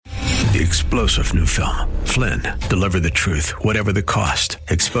the explosive new film, Flynn, Deliver the Truth, Whatever the Cost,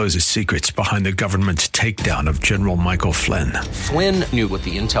 exposes secrets behind the government's takedown of General Michael Flynn. Flynn knew what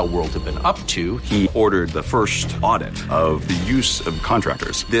the intel world had been up to. He ordered the first audit of the use of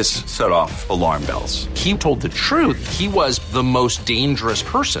contractors. This set off alarm bells. He told the truth. He was the most dangerous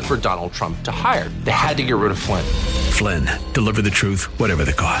person for Donald Trump to hire. They had to get rid of Flynn. Flynn, Deliver the Truth, Whatever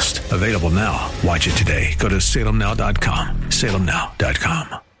the Cost. Available now. Watch it today. Go to salemnow.com.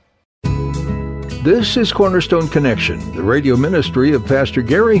 salemnow.com. This is Cornerstone Connection, the radio ministry of Pastor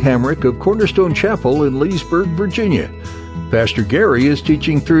Gary Hamrick of Cornerstone Chapel in Leesburg, Virginia. Pastor Gary is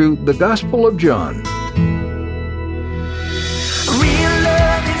teaching through the Gospel of John. Real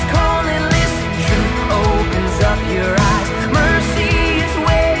love is calling, listen, truth opens up your eyes. Mercy is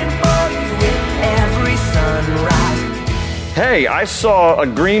waiting for you with every sunrise. Hey, I saw a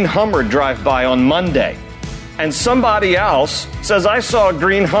green Hummer drive by on Monday. And somebody else says, I saw a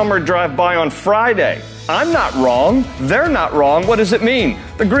green Hummer drive by on Friday. I'm not wrong. They're not wrong. What does it mean?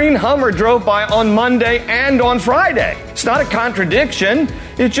 The green Hummer drove by on Monday and on Friday. It's not a contradiction.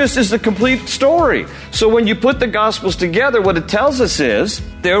 It just is the complete story. So when you put the Gospels together, what it tells us is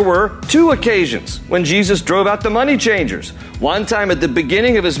there were two occasions when Jesus drove out the money changers. One time at the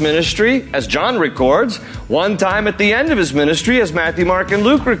beginning of his ministry, as John records. One time at the end of his ministry, as Matthew, Mark, and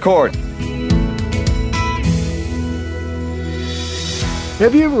Luke record.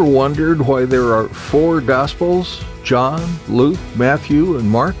 Have you ever wondered why there are 4 Gospels? John, Luke, Matthew, and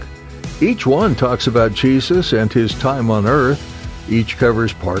Mark? Each one talks about Jesus and his time on earth. Each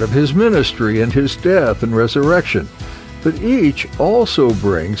covers part of his ministry and his death and resurrection. But each also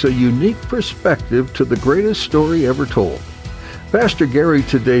brings a unique perspective to the greatest story ever told. Pastor Gary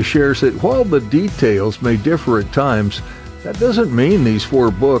today shares that while the details may differ at times, that doesn't mean these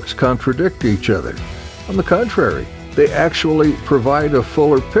 4 books contradict each other. On the contrary, they actually provide a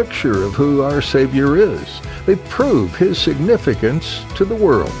fuller picture of who our Savior is. They prove his significance to the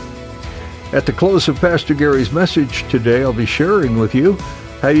world. At the close of Pastor Gary's message today, I'll be sharing with you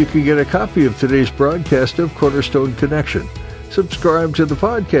how you can get a copy of today's broadcast of Cornerstone Connection. Subscribe to the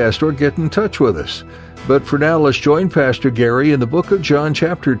podcast or get in touch with us. But for now, let's join Pastor Gary in the book of John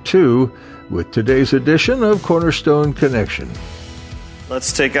chapter 2 with today's edition of Cornerstone Connection.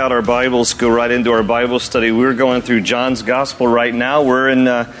 Let's take out our Bibles, go right into our Bible study. We're going through John's Gospel right now. We're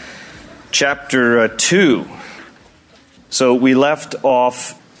in chapter 2. So we left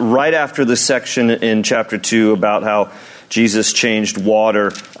off right after the section in chapter 2 about how Jesus changed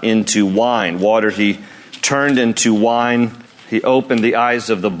water into wine. Water he turned into wine. He opened the eyes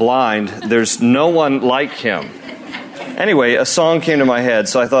of the blind. There's no one like him. Anyway, a song came to my head,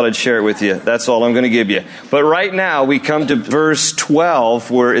 so I thought I'd share it with you. That's all I'm going to give you. But right now, we come to verse 12,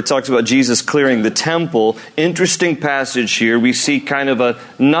 where it talks about Jesus clearing the temple. Interesting passage here. We see kind of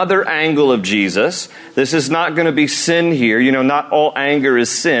another angle of Jesus. This is not going to be sin here. You know, not all anger is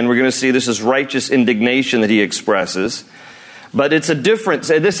sin. We're going to see this is righteous indignation that he expresses. But it's a difference.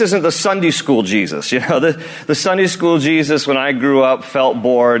 This isn't the Sunday school Jesus. You know, the Sunday school Jesus, when I grew up, felt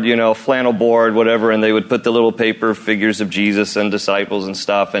bored, you know, flannel board, whatever, and they would put the little paper figures of Jesus and disciples and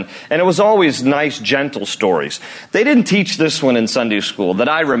stuff. And it was always nice, gentle stories. They didn't teach this one in Sunday school that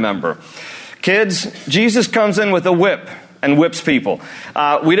I remember. Kids, Jesus comes in with a whip and whips people.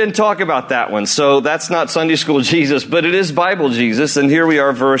 We didn't talk about that one, so that's not Sunday school Jesus, but it is Bible Jesus. And here we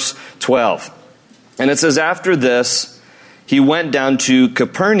are, verse 12. And it says, after this, he went down to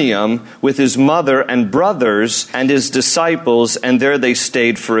Capernaum with his mother and brothers and his disciples, and there they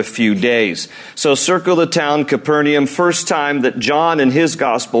stayed for a few days. So circle the town, Capernaum. First time that John in his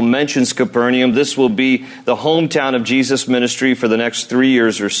gospel mentions Capernaum. This will be the hometown of Jesus' ministry for the next 3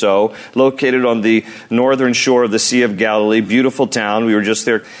 years or so, located on the northern shore of the Sea of Galilee. Beautiful town. We were just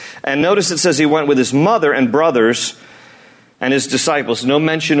there. And notice it says he went with his mother and brothers and his disciples. No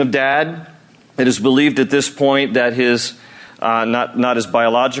mention of dad. It is believed at this point that his not his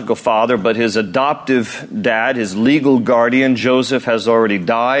biological father, but his adoptive dad, his legal guardian, Joseph, has already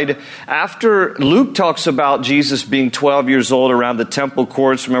died. After Luke talks about Jesus being 12 years old around the temple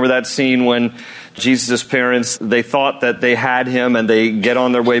courts, remember that scene when Jesus' parents, they thought that they had him and they get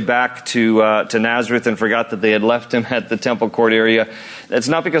on their way back to Nazareth and forgot that they had left him at the temple court area. It's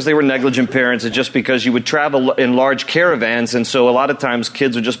not because they were negligent parents, it's just because you would travel in large caravans, and so a lot of times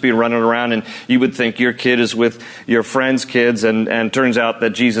kids would just be running around and you would think your kid is with your friend's kids, and turns out that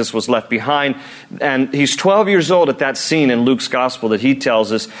Jesus was left behind. And he's 12 years old at that scene in Luke's gospel that he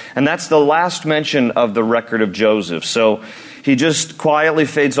tells us, and that's the last mention of the record of Joseph. So he just quietly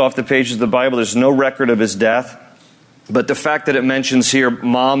fades off the pages of the Bible. There's no record of his death. But the fact that it mentions here,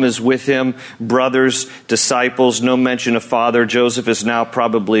 mom is with him, brothers, disciples, no mention of father. Joseph is now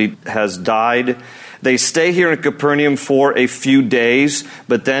probably has died. They stay here in Capernaum for a few days,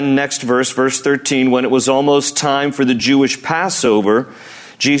 but then next verse 13, when it was almost time for the Jewish Passover,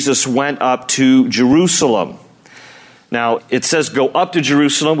 Jesus went up to Jerusalem. Now, it says go up to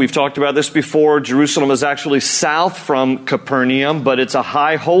Jerusalem. We've talked about this before. Jerusalem is actually south from Capernaum, but it's a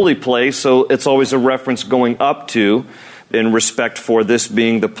high holy place, so it's always a reference going up to, in respect for this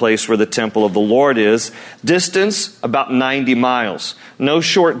being the place where the temple of the Lord is. Distance, about 90 miles. No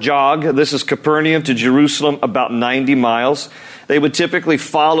short jog. This is Capernaum to Jerusalem, about 90 miles. They would typically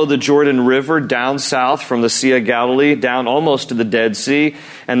follow the Jordan River down south from the Sea of Galilee, down almost to the Dead Sea.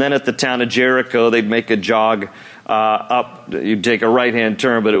 And then at the town of Jericho, they'd make a jog up. You'd take a right-hand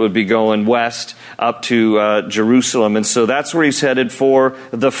turn, but it would be going west up to Jerusalem. And so that's where he's headed for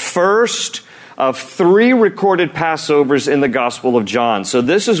the first of 3 recorded Passovers in the Gospel of John. So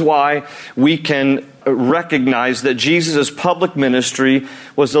this is why we can recognize that Jesus' public ministry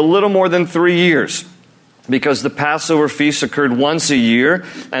was a little more than 3 years, because the Passover feast occurred once a year,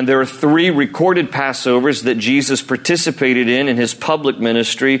 and there are 3 recorded Passovers that Jesus participated in his public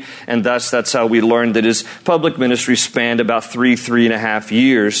ministry, and thus that's how we learned that his public ministry spanned about 3.5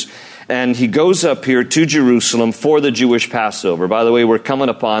 years. And he goes up here to Jerusalem for the Jewish Passover. By the way, we're coming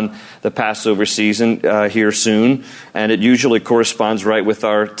upon the Passover season here soon, and it usually corresponds right with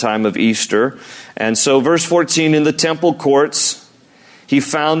our time of Easter. And so verse 14, in the temple courts, he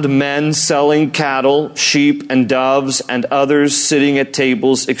found men selling cattle, sheep, and doves, and others sitting at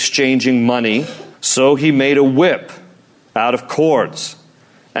tables exchanging money. So he made a whip out of cords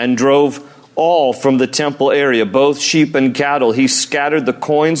and drove all from the temple area, both sheep and cattle. He scattered the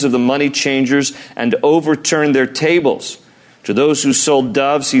coins of the money changers and overturned their tables. To those who sold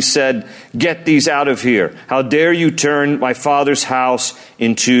doves, he said, "Get these out of here. How dare you turn my father's house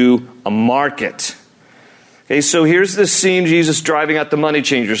into a market?" Okay, so here's this scene, Jesus driving out the money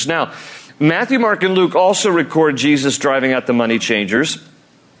changers. Now, Matthew, Mark, and Luke also record Jesus driving out the money changers.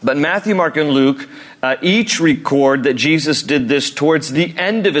 But Matthew, Mark, and Luke each record that Jesus did this towards the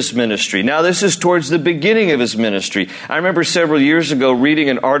end of his ministry. Now, this is towards the beginning of his ministry. I remember several years ago reading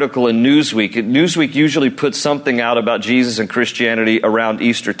an article in Newsweek. Newsweek usually puts something out about Jesus and Christianity around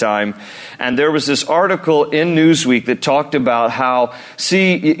Easter time. And there was this article in Newsweek that talked about how,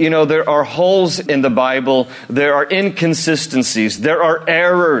 there are holes in the Bible, there are inconsistencies, there are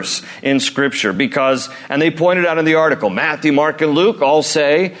errors in Scripture and they pointed out in the article, Matthew, Mark, and Luke all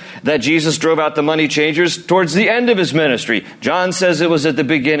say that Jesus drove out the money changers towards the end of his ministry. John says it was at the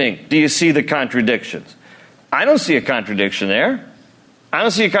beginning. Do you see the contradictions? I don't see a contradiction there. I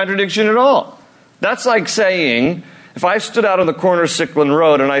don't see a contradiction at all. That's like saying, if I stood out on the corner of Sickland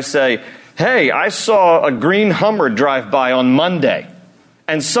Road and I say, "Hey, I saw a green Hummer drive by on Monday,"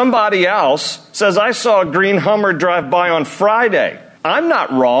 and somebody else says, "I saw a green Hummer drive by on Friday." I'm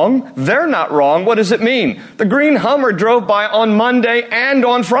not wrong. They're not wrong. What does it mean? The green Hummer drove by on Monday and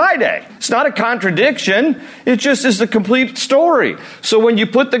on Friday. It's not a contradiction. It just is the complete story. So when you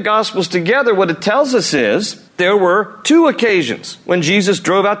put the Gospels together, what it tells us is there were 2 occasions when Jesus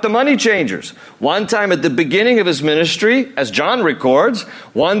drove out the money changers. One time at the beginning of his ministry, as John records.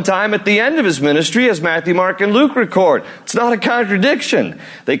 One time at the end of his ministry, as Matthew, Mark, and Luke record. It's not a contradiction.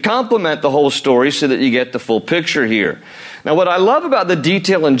 They complement the whole story so that you get the full picture here. Now, what I love about the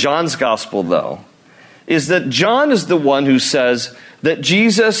detail in John's Gospel, though, is that John is the one who says that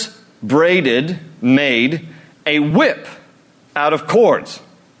Jesus made a whip out of cords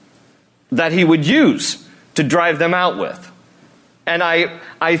that he would use to drive them out with. And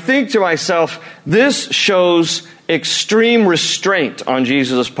I think to myself, this shows extreme restraint on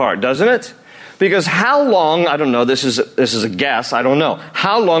Jesus' part, doesn't it? Because how long, I don't know, this is a guess, I don't know.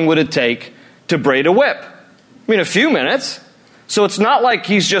 How long would it take to braid a whip? I mean, a few minutes. So it's not like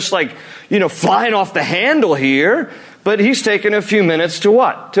he's just flying off the handle here, but he's taken a few minutes to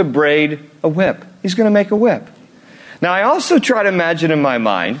what? To braid a whip. He's going to make a whip. Now, I also try to imagine in my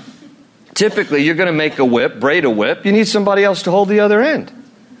mind, typically you're going to make a whip, braid a whip, you need somebody else to hold the other end.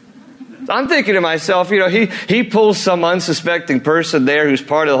 I'm thinking to myself, he pulls some unsuspecting person there who's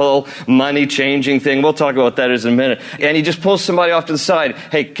part of the whole money changing thing. We'll talk about that in a minute. And he just pulls somebody off to the side.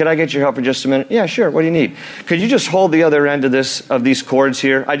 "Hey, can I get your help for just a minute?" "Yeah, sure. What do you need?" "Could you just hold the other end of these cords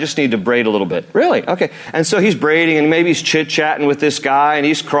here? I just need to braid a little bit." "Really? Okay." And so he's braiding, and maybe he's chit-chatting with this guy, and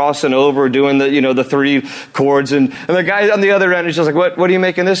he's crossing over, doing the 3 cords, and the guy on the other end is just like, What are you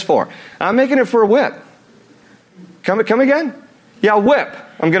making this for?" "I'm making it for a whip." Come again? "Yeah, whip.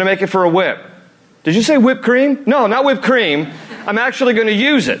 I'm going to make it for a whip." "Did you say whipped cream?" "No, not whipped cream. I'm actually going to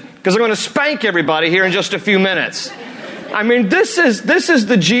use it because I'm going to spank everybody here in just a few minutes." I mean, this is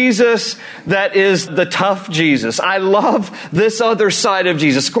the Jesus that is the tough Jesus. I love this other side of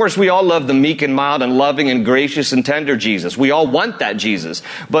Jesus. Of course, we all love the meek and mild and loving and gracious and tender Jesus. We all want that Jesus.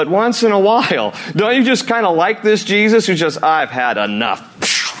 But once in a while, don't you just kind of like this Jesus who's just, I've had enough.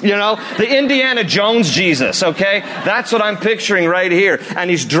 You know, the Indiana Jones Jesus, okay? That's what I'm picturing right here. And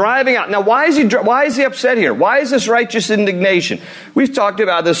he's driving out. Now, why is he upset here? Why is this righteous indignation? We've talked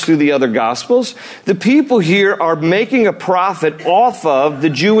about this through the other Gospels. The people here are making a profit off of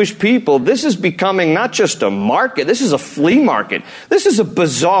the Jewish people. This is becoming not just a market. This is a flea market. This is a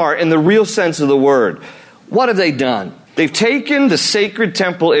bazaar in the real sense of the word. What have they done? They've taken the sacred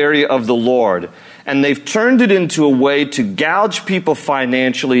temple area of the Lord and they've turned it into a way to gouge people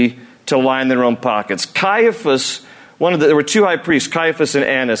financially to line their own pockets. Caiaphas, there were two high priests, Caiaphas and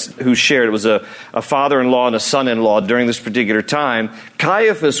Annas, who shared. It was a father-in-law and a son-in-law during this particular time.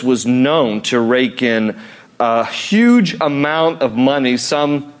 Caiaphas was known to rake in a huge amount of money.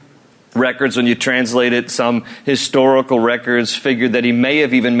 Some records, when you translate it, some historical records figured that he may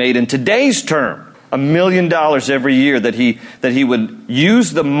have even made, in today's term, $1 million every year that he would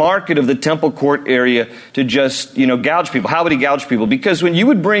use the market of the temple court area to just, gouge people. How would he gouge people? Because when you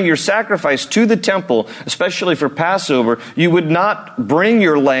would bring your sacrifice to the temple, especially for Passover, you would not bring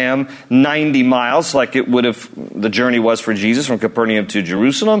your lamb 90 miles like it would have, the journey was for Jesus from Capernaum to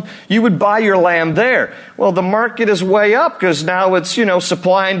Jerusalem. You would buy your lamb there. Well, the market is way up because now it's,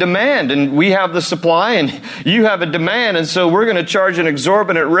 supply and demand. And we have the supply and you have a demand. And so we're going to charge an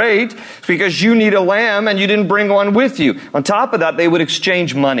exorbitant rate because you need a lamb and you didn't bring one with you. On top of that, they would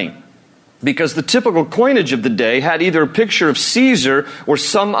exchange money because the typical coinage of the day had either a picture of Caesar or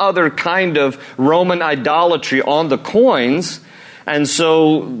some other kind of Roman idolatry on the coins. And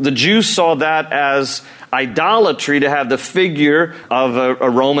so the Jews saw that as idolatry to have the figure of a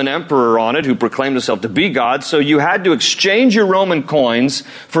Roman emperor on it who proclaimed himself to be God. So you had to exchange your Roman coins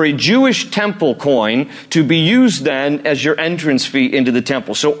for a Jewish temple coin to be used then as your entrance fee into the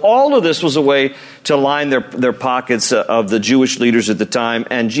temple. So all of this was a way to line their pockets of the Jewish leaders at the time.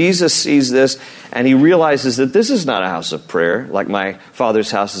 And Jesus sees this and he realizes that this is not a house of prayer like my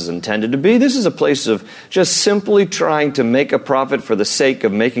Father's house is intended to be. This is a place of just simply trying to make a profit for the sake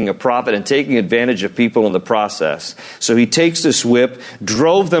of making a profit and taking advantage of people in the process. So he takes this whip,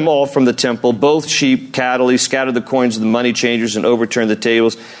 drove them all from the temple, both sheep, cattle. He scattered the coins of the money changers and overturned the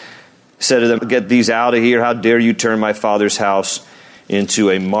tables. He said to them, "Get these out of here. How dare you turn my Father's house into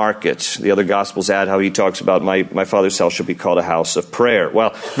a market?" The other Gospels add how he talks about my Father's house shall be called a house of prayer.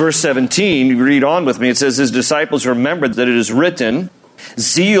 Well, verse 17, you read on with me. It says, his disciples remembered that it is written,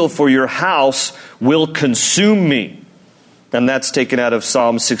 "Zeal for your house will consume me." And that's taken out of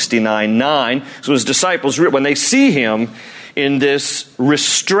Psalm 69:9. So his disciples, when they see him in this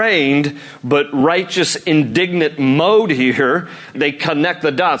restrained but righteous, indignant mode here, they connect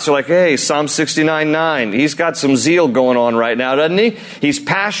the dots. They're like, hey, Psalm 69:9. He's got some zeal going on right now, doesn't he? He's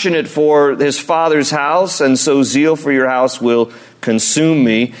passionate for his Father's house, and so zeal for your house will consume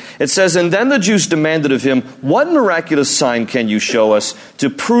me. It says, and then the Jews demanded of him, what miraculous sign can you show us to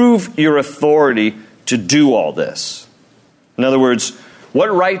prove your authority to do all this? In other words,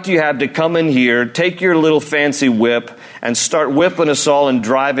 what right do you have to come in here, take your little fancy whip, and start whipping us all and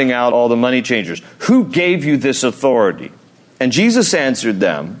driving out all the money changers? Who gave you this authority? And Jesus answered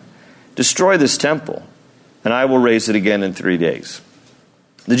them, destroy this temple, and I will raise it again in 3 days.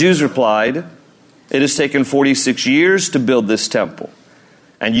 The Jews replied, it has taken 46 years to build this temple,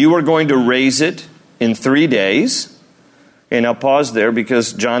 and you are going to raise it in 3 days? And I'll pause there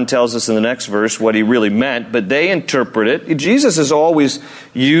because John tells us in the next verse what he really meant, but they interpret it. Jesus is always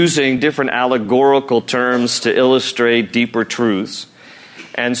using different allegorical terms to illustrate deeper truths.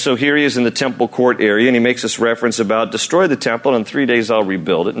 And so here he is in the temple court area, and he makes this reference about destroy the temple, and in 3 days I'll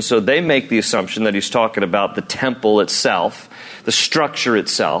rebuild it. And so they make the assumption that he's talking about the temple itself, the structure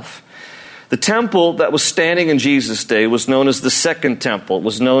itself. The temple that was standing in Jesus' day was known as the second temple. It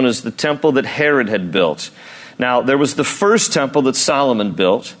was known as the temple that Herod had built. Now, there was the first temple that Solomon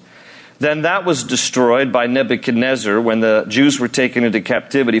built. Then that was destroyed by Nebuchadnezzar when the Jews were taken into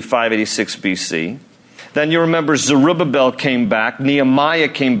captivity, 586 BC. Then you remember Zerubbabel came back. Nehemiah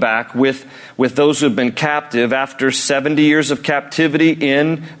came back with those who had been captive. After 70 years of captivity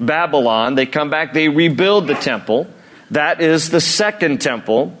in Babylon, they come back, they rebuild the temple. That is the second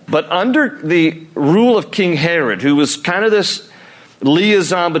temple. But under the rule of King Herod, who was kind of this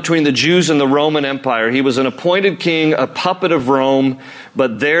liaison between the Jews and the Roman Empire. He was an appointed king, a puppet of Rome,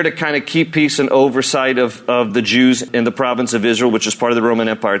 but there to kind of keep peace and oversight of the Jews in the province of Israel, which is part of the Roman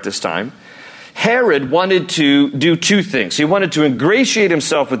Empire at this time. Herod wanted to do two things. He wanted to ingratiate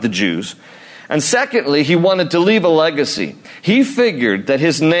himself with the Jews, And secondly, he wanted to leave a legacy. He figured that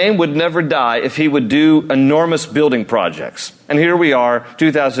his name would never die if he would do enormous building projects. And here we are,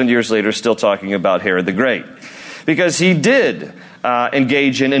 2,000 years later, still talking about Herod the Great. Because he did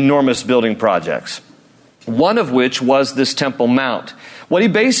engage in enormous building projects. One of which was this Temple Mount. What he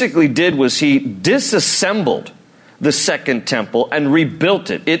basically did was he disassembled the second temple and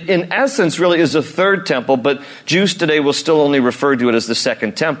rebuilt it. It, in essence, really is a third temple, but Jews today will still only refer to it as the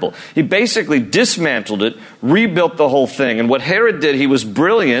second temple. He basically dismantled it, rebuilt the whole thing. And what Herod did, he was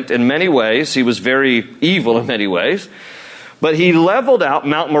brilliant in many ways. He was very evil in many ways. But he leveled out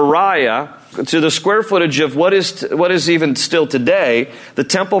Mount Moriah to the square footage of what is even still today, the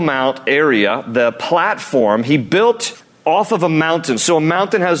Temple Mount area, the platform. He built off of a mountain. So a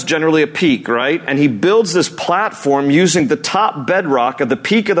mountain has generally a peak, right? And he builds this platform using the top bedrock of the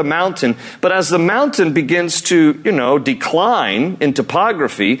peak of the mountain. But as the mountain begins to, decline in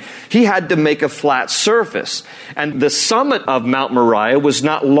topography, he had to make a flat surface. And the summit of Mount Moriah was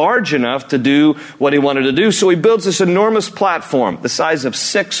not large enough to do what he wanted to do. So he builds this enormous platform, the size of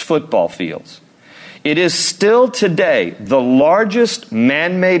 6 football fields. It is still today the largest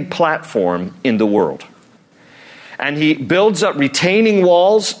man-made platform in the world. And he builds up retaining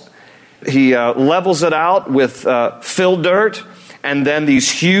walls. He levels it out with fill dirt. And then these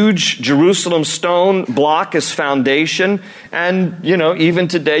huge Jerusalem stone block as foundation. And, even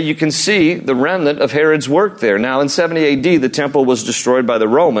today you can see the remnant of Herod's work there. Now, in 70 A.D., the temple was destroyed by the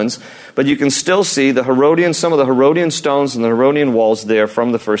Romans. But you can still see some of the Herodian stones and the Herodian walls there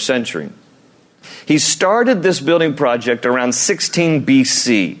from the first century. He started this building project around 16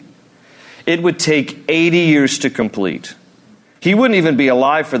 B.C., It would take 80 years to complete. He wouldn't even be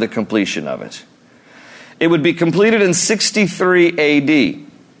alive for the completion of it. It would be completed in 63 A.D.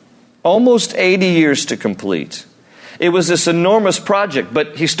 Almost 80 years to complete. It was this enormous project,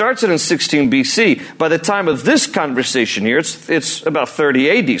 but he starts it in 16 B.C. By the time of this conversation here, it's about 30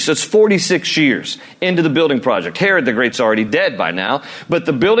 A.D., so it's 46 years into the building project. Herod the Great's already dead by now, but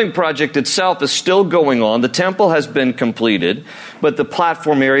the building project itself is still going on. The temple has been completed, but the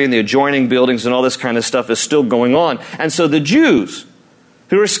platform area and the adjoining buildings and all this kind of stuff is still going on. And so the Jews,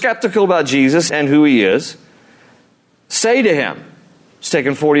 who are skeptical about Jesus and who he is, say to him, it's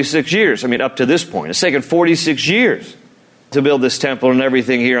taken 46 years. Up to this point. It's taken 46 years to build this temple and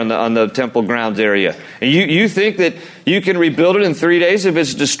everything here on the temple grounds area. And you think that you can rebuild it in 3 days if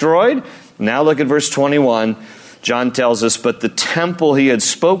it's destroyed? Now look at verse 21. John tells us, but the temple he had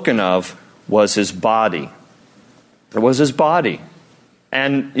spoken of was his body. It was his body.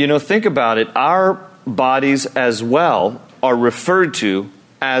 And, think about it. Our bodies as well are referred to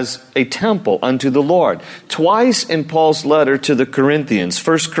as a temple unto the Lord. Twice in Paul's letter to the Corinthians,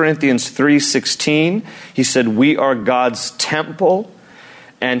 1 Corinthians 3:16, he said, we are God's temple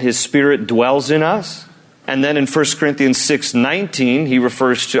and his Spirit dwells in us. And then in 1 Corinthians 6:19, he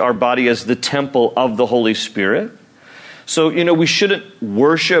refers to our body as the temple of the Holy Spirit. So, we shouldn't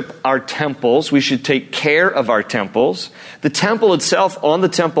worship our temples. We should take care of our temples. The temple itself on the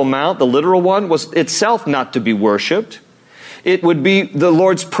Temple Mount, the literal one, was itself not to be worshipped. It would be the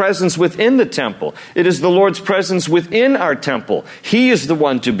Lord's presence within the temple. It is the Lord's presence within our temple. He is the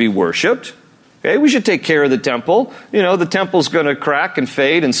one to be worshipped. Okay, we should take care of the temple. The temple's going to crack and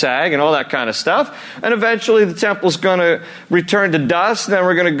fade and sag and all that kind of stuff. And eventually the temple's going to return to dust. And then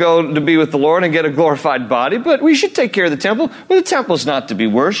we're going to go to be with the Lord and get a glorified body. But we should take care of the temple. But the temple's not to be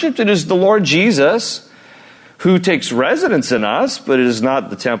worshipped. It is the Lord Jesus who takes residence in us, but it is not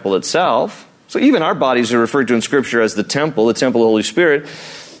the temple itself. So even our bodies are referred to in Scripture as the temple of the Holy Spirit.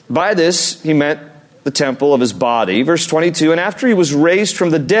 By this, he meant the temple of his body. Verse 22, and after he was raised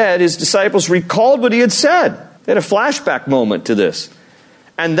from the dead, his disciples recalled what he had said. They had a flashback moment to this.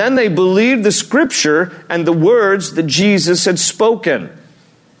 And then they believed the Scripture and the words that Jesus had spoken.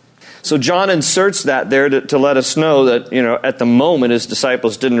 So John inserts that there to let us know that, at the moment his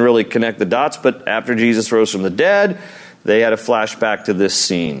disciples didn't really connect the dots, but after Jesus rose from the dead, they had a flashback to this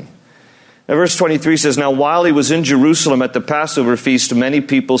scene. Now, verse 23 says, now while he was in Jerusalem at the Passover feast, many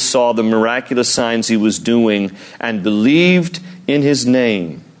people saw the miraculous signs he was doing and believed in his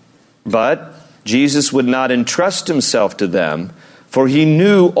name. But Jesus would not entrust himself to them, for he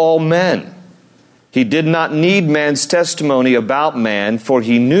knew all men. He did not need man's testimony about man, for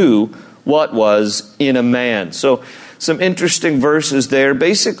he knew what was in a man. So some interesting verses there.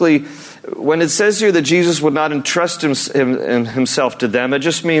 Basically, when it says here that Jesus would not entrust himself to them, it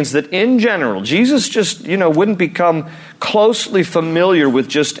just means that in general, Jesus just, wouldn't become closely familiar with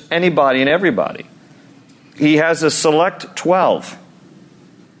just anybody and everybody. He has a select 12.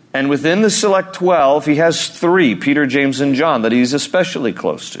 And within the select 12, he has 3, Peter, James, and John, that he's especially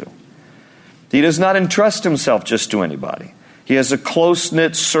close to. He does not entrust himself just to anybody. He has a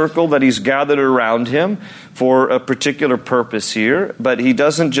close-knit circle that he's gathered around him for a particular purpose here, but he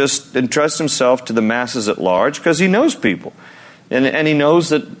doesn't just entrust himself to the masses at large because he knows people. And he knows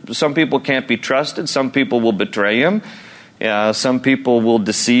that some people can't be trusted, some people will betray him, some people will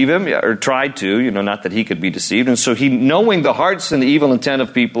deceive him, or try to, not that he could be deceived. And so knowing the hearts and the evil intent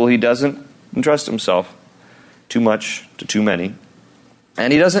of people, he doesn't entrust himself too much to too many.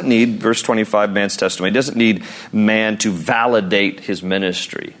 And he doesn't need, verse 25, man's testimony. He doesn't need man to validate his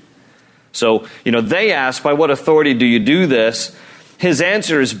ministry. So, they ask, by what authority do you do this? His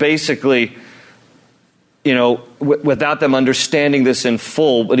answer is basically, without them understanding this in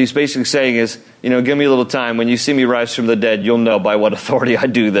full, what he's basically saying is, give me a little time. When you see me rise from the dead, you'll know by what authority I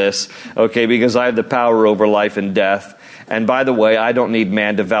do this, okay, because I have the power over life and death. And by the way, I don't need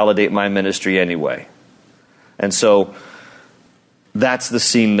man to validate my ministry anyway. And so that's the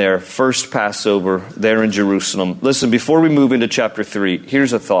scene there. First Passover there in Jerusalem. Listen, before we move into chapter 3,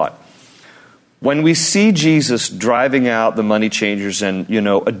 here's a thought. When we see Jesus driving out the money changers and,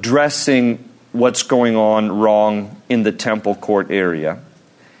 addressing what's going on wrong in the temple court area,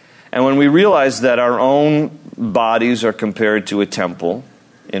 and when we realize that our own bodies are compared to a temple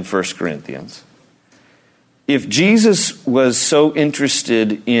in 1 Corinthians, if Jesus was so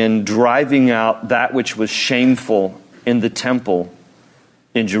interested in driving out that which was shameful in the temple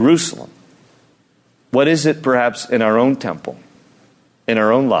in Jerusalem, what is it perhaps in our own temple, in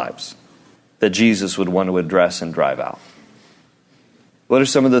our own lives, that Jesus would want to address and drive out? What are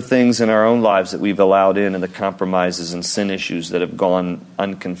some of the things in our own lives that we've allowed in and the compromises and sin issues that have gone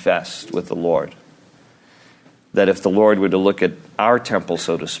unconfessed with the Lord? That if the Lord were to look at our temple,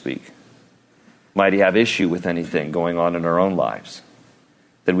 so to speak, might he have issue with anything going on in our own lives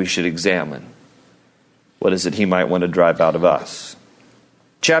that we should examine? What is it he might want to drive out of us?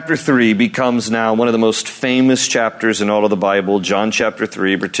 Chapter 3 becomes now one of the most famous chapters in all of the Bible. John chapter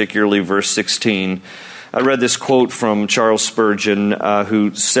 3, particularly verse 16. I read this quote from Charles Spurgeon,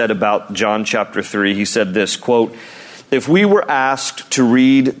 who said about John chapter 3, he said this, quote, "If we were asked to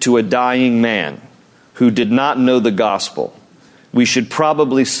read to a dying man who did not know the gospel, we should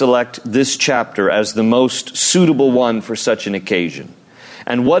probably select this chapter as the most suitable one for such an occasion.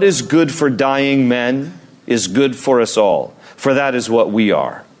 And what is good for dying men is good for us all, for that is what we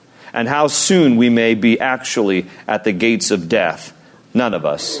are. And how soon we may be actually at the gates of death, none of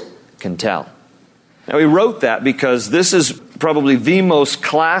us can tell." Now, he wrote that because this is probably the most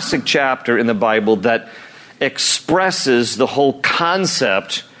classic chapter in the Bible that expresses the whole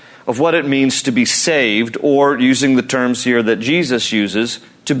concept of what it means to be saved, or using the terms here that Jesus uses,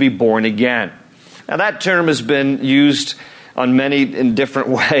 to be born again. Now, that term has been used in different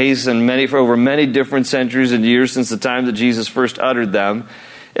ways and for over many different centuries and years since the time that Jesus first uttered them.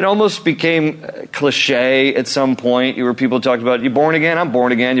 It almost became cliche at some point. Where people talked about, you born again? I'm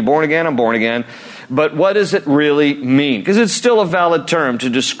born again. You born again? I'm born again. But what does it really mean? Because it's still a valid term to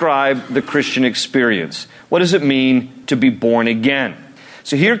describe the Christian experience. What does it mean to be born again?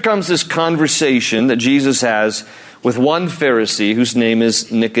 So here comes this conversation that Jesus has with one Pharisee whose name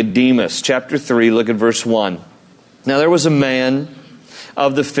is Nicodemus. Chapter 3, look at verse 1. Now there was a man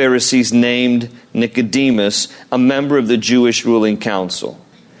of the Pharisees named Nicodemus, a member of the Jewish ruling council.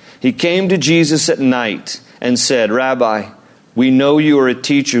 He came to Jesus at night and said, "Rabbi, we know you are a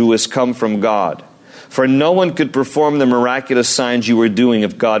teacher who has come from God. For no one could perform the miraculous signs you were doing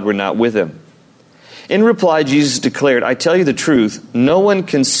if God were not with him." In reply, Jesus declared, "I tell you the truth, no one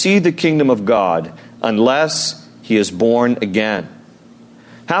can see the kingdom of God unless he is born again."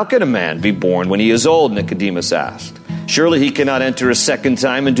 "How can a man be born when he is old?" Nicodemus asked. "Surely he cannot enter a second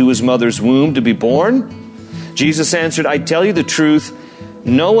time into his mother's womb to be born?" Jesus answered, "I tell you the truth,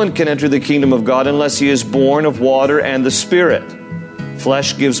 no one can enter the kingdom of God unless he is born of water and the Spirit.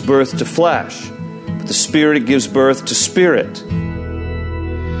 Flesh gives birth to flesh, but the Spirit gives birth to spirit."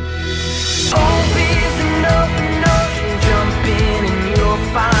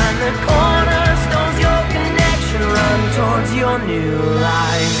 The cornerstone's your connection, run towards your new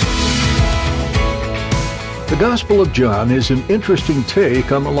life. The Gospel of John is an interesting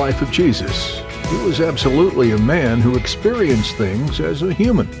take on the life of Jesus. He was absolutely a man who experienced things as a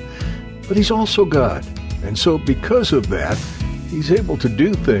human, but he's also God. And so because of that, he's able to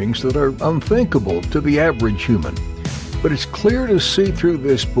do things that are unthinkable to the average human. But it's clear to see through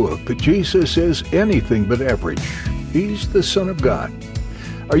this book that Jesus is anything but average. He's the Son of God.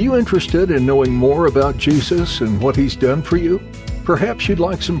 Are you interested in knowing more about Jesus and what he's done for you? Perhaps you'd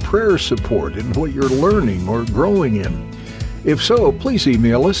like some prayer support in what you're learning or growing in. If so, please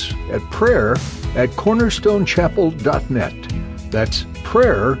email us at prayer@cornerstonechapel.net. That's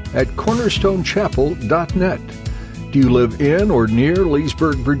prayer@cornerstonechapel.net. Do you live in or near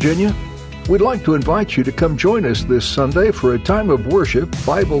Leesburg, Virginia? We'd like to invite you to come join us this Sunday for a time of worship,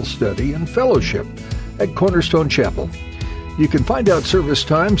 Bible study, and fellowship at Cornerstone Chapel. You can find out service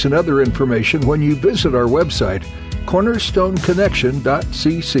times and other information when you visit our website,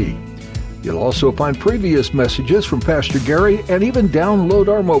 cornerstoneconnection.cc. You'll also find previous messages from Pastor Gary and even download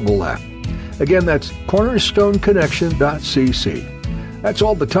our mobile app. Again, that's cornerstoneconnection.cc. That's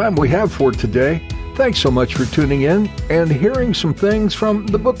all the time we have for today. Thanks so much for tuning in and hearing some things from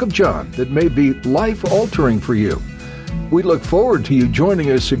the book of John that may be life-altering for you. We look forward to you joining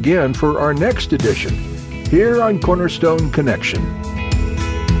us again for our next edition here on Cornerstone Connection.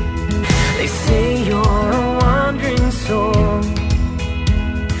 They say you're a wandering soul,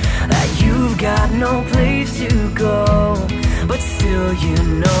 that you've got no place to go, but still you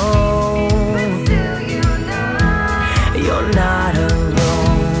know you're not